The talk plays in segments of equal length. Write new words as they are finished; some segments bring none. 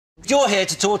You're here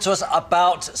to talk to us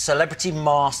about Celebrity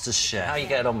MasterChef. How are you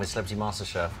getting on with Celebrity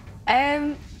MasterChef?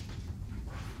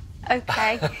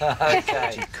 Okay.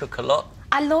 OK. Do you cook a lot?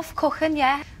 I love cooking,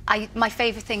 yeah. My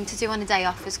favourite thing to do on a day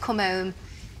off is come home,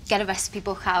 get a recipe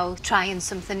book out, trying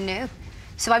something new.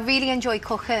 So I really enjoy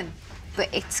cooking,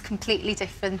 but it's completely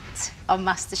different on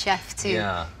MasterChef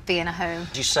to being at home.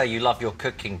 You say you love your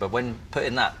cooking, but when put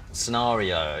in that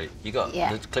scenario, the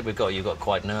clip we've got, you got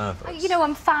quite nervous. You know,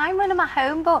 I'm fine when I'm at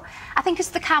home, but I think it's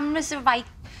the cameras are right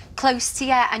close to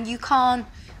you and you can't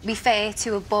refer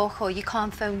to a book or you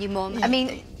can't phone your mum. I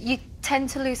mean, you tend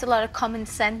to lose a lot of common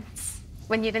sense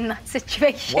when you're in that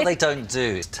situation. What they don't do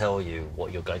is tell you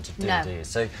what you're going to do, do you?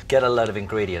 So get a load of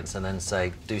ingredients and then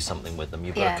say, do something with them.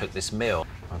 You've got to cook this meal.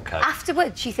 OK.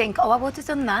 Afterwards, you think, oh, I would have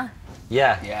done that.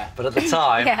 Yeah. But at the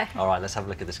time... All right, let's have a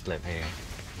look at this clip here.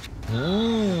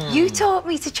 You taught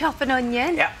me to chop an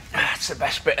onion. Yeah, that's the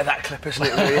best bit of that clip, isn't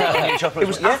it? Really? It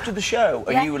was after the show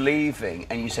and you were leaving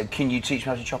and you said, can you teach me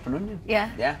how to chop an onion?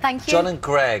 Yeah. Thank you. John and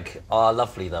Greg are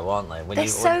lovely, though, aren't they? They're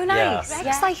so nice.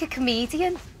 Greg's like a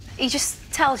comedian. He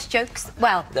just tells jokes.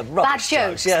 Well, bad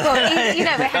jokes. But you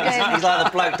know, he's like the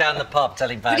bloke down the pub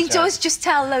telling bad jokes. But he does just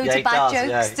tell loads of bad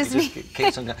jokes, doesn't he?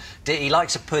 Keeps on going. He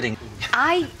likes a pudding.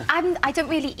 I don't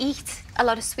really eat a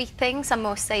lot of sweet things. I'm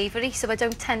more savoury, so I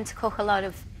don't tend to cook a lot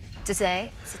of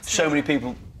desserts. So many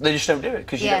people, they just don't do it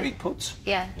because you don't eat puds.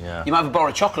 Yeah. You might have a bar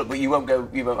of chocolate, but you won't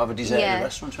have a dessert in a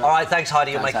restaurant. Right? All right, thanks,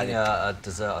 Heidi. You're making a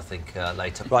dessert, I think,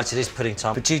 later. Right, it is pudding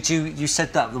time. But you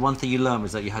said that the one thing you learned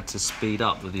was that you had to speed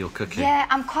up with your cooking. Yeah,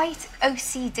 I'm quite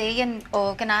OCD and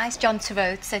organised. John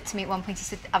Turode said to me at one point, he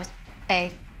said, I was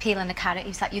peeling a carrot, he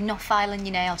was like, you're not filing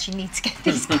your nails, you need to get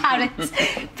these carrots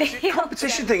peeled. It's a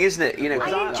competition thing, isn't it? You know,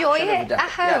 I enjoy it at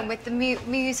home with the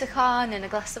music on and a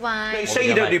glass of wine. You say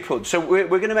you don't do puds, so we're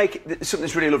going to make something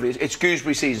that's really lovely. It's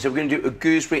gooseberry season, so we're going to do a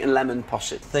gooseberry and lemon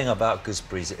posset. The thing about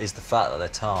gooseberries is the fact that they're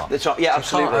tart. They're tart, yeah, so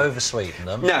absolutely. You can't over-sweeten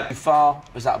them. No. Far,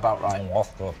 is that about right?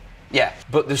 Yeah,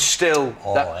 but there's still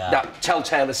that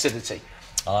telltale acidity.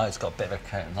 Oh, it's got a bit of a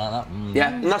coat like that.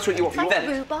 Yeah, and that's what you want. It's like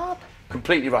rhubarb.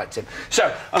 Completely right, Tim.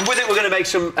 So, and with it, we're going to make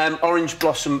some orange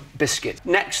blossom biscuit.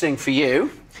 Next thing for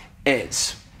you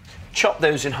is chop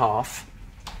those in half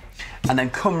and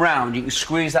then come round, you can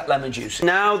squeeze that lemon juice.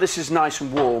 Now this is nice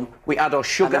and warm, we add our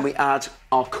sugar and we add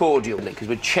our cordial because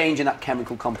we're changing that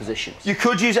chemical composition. You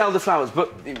could use elderflowers, but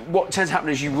what tends to happen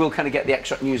is you will kind of get the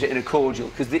extract and use it in a cordial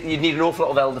because you need an awful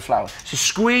lot of elderflower. So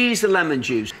squeeze the lemon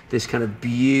juice, this kind of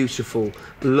beautiful,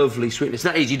 lovely sweetness.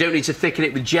 That is, you don't need to thicken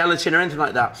it with gelatin or anything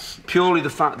like that. Purely the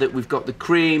fact that we've got the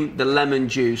cream, the lemon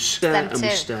juice, stir and we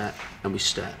stir and we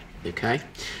stir, OK?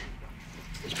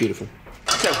 It's beautiful.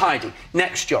 So, Heidi,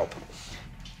 next job.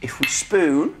 If we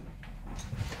spoon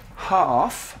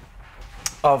half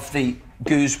of the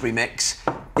gooseberry mix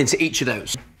into each of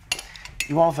those.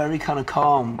 You are very kind of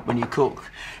calm when you cook.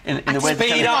 In the way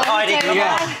speed up, Heidi,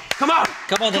 come on!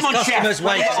 Come on, there's customers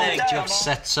waiting. Do you have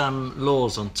set some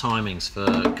laws on timings for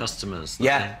customers?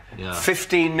 Yeah.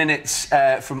 15 minutes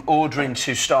from ordering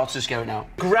to starters going out.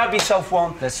 Grab yourself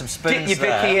one. There's some spoons Get your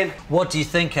bicky in. What do you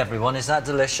think, everyone? Is that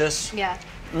delicious? Yeah.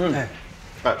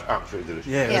 That's absolutely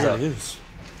delicious. Yeah, it really is.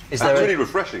 It's really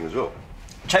refreshing as well.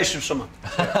 Taste of summer.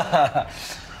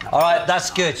 All right, that's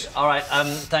good. All right,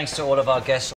 thanks to all of our guests.